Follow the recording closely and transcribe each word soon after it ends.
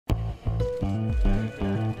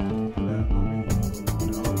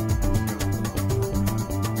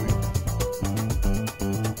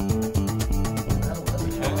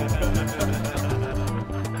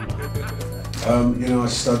You know, I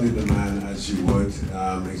studied the man as you would.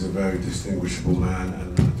 He's a very distinguishable man,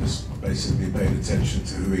 and I just basically paid attention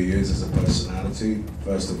to who he is as a personality,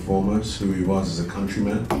 first and foremost, who he was as a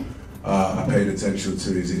countryman. I paid attention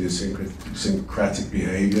to his idiosyncratic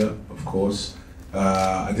behavior, of course.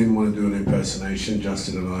 I didn't want to do an impersonation.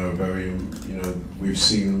 Justin and I are very, you know, we've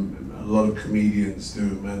seen a lot of comedians do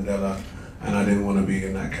Mandela, and I didn't want to be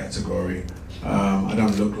in that category. I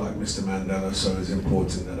don't look like Mr. Mandela, so it's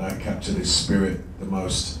important that I capture his spirit the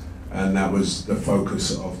most, and that was the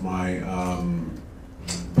focus of my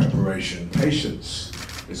preparation. Patience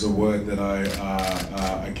is a word that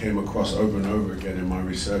I came across over and over again in my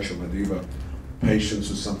research on Madiba. Patience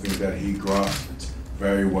was something that he grasped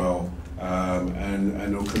very well,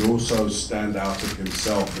 and could also stand out of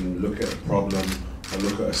himself and look at a problem or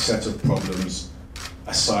look at a set of problems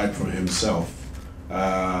aside from himself,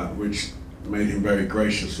 which made him very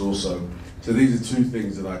gracious also. So these are two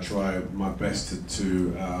things that I try my best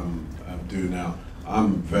to do now.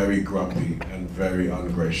 I'm very grumpy and very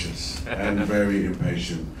ungracious and very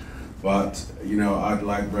impatient, but you know, I'd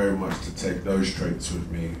like very much to take those traits with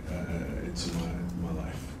me into my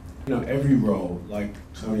life. You know, every role, like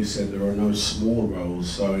Tony said, there are no small roles,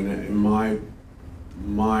 so in my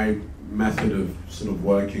method of sort of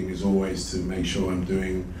working is always to make sure I'm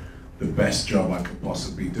doing the best job I could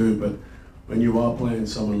possibly do. But when you are playing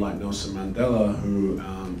someone like Nelson Mandela, who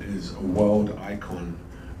is a world icon,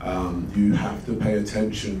 you have to pay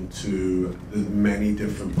attention to the many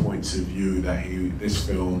different points of view that this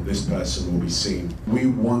person will be seen. We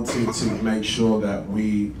wanted to make sure that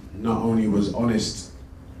we not only was honest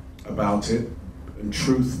about it and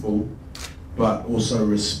truthful, but also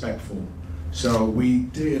respectful. So we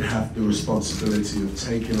did have the responsibility of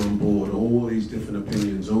taking on board all these different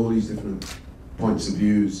opinions, all these different points of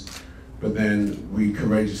views, but then we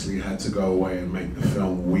courageously had to go away and make the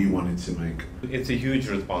film we wanted to make. It's a huge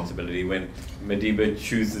responsibility when Madiba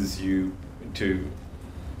chooses you to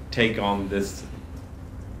take on this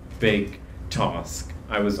big task.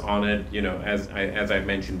 I was honored, you know, as I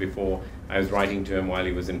mentioned before, I was writing to him while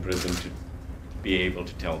he was in prison to be able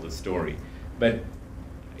to tell the story. But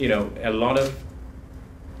you know, a lot of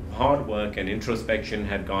hard work and introspection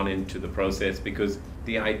had gone into the process, because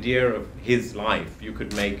the idea of his life, you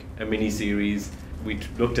could make a mini-series. We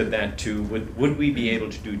looked at that too. Would we be able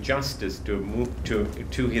to do justice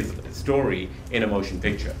to his story in a motion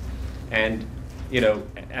picture? And you know,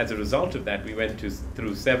 as a result of that, we went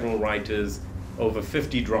through several writers, over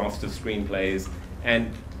 50 drafts of screenplays,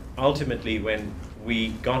 and ultimately when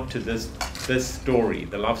we got to this story,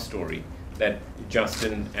 the love story, that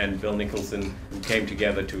Justin and Bill Nicholson came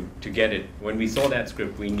together to get it. When we saw that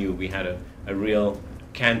script, we knew we had a real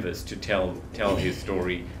canvas to tell his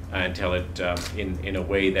story and tell it in a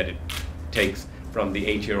way that it takes from the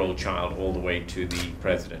 8-year-old child all the way to the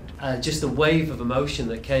president. Just the wave of emotion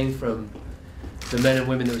that came from the men and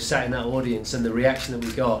women that were sat in that audience, and the reaction that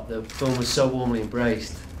we got. The film was so warmly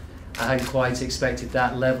embraced. I hadn't quite expected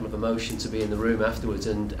that level of emotion to be in the room afterwards,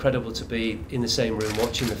 and incredible to be in the same room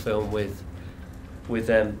watching the film with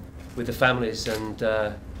them, with the families, and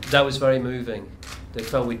that was very moving. They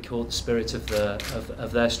felt we'd caught the spirit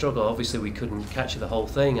of their struggle. Obviously we couldn't capture the whole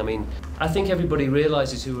thing. I mean, I think everybody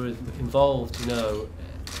realises who were involved, you know,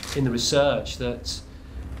 in the research, that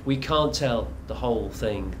we can't tell the whole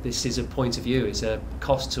thing. This is a point of view. It's a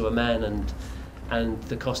cost to a man and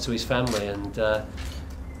the cost to his family, and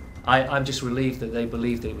I'm just relieved that they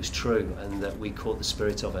believed that it was true and that we caught the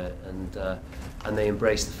spirit of it, and they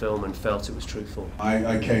embraced the film and felt it was truthful.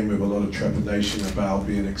 I came with a lot of trepidation about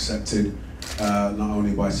being accepted, not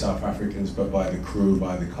only by South Africans but by the crew,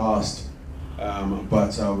 by the cast.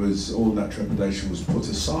 But all that trepidation was put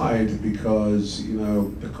aside because, you know,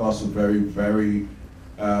 the cast was very, very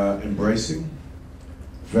embracing,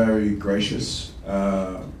 very gracious,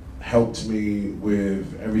 helped me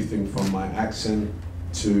with everything from my accent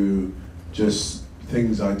to just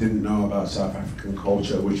things I didn't know about South African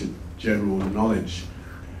culture, which is general knowledge.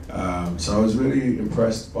 So I was really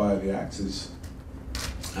impressed by the actors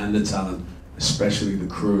and the talent, especially the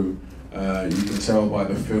crew. You can tell by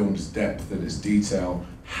the film's depth and its detail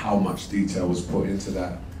how much detail was put into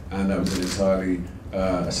that, and that was an entirely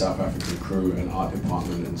a South African crew and art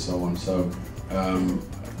department and so on. So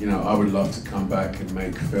you know, I would love to come back and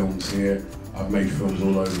make films here. I've made films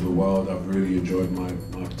all over the world. I've really enjoyed my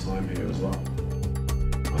time here as well.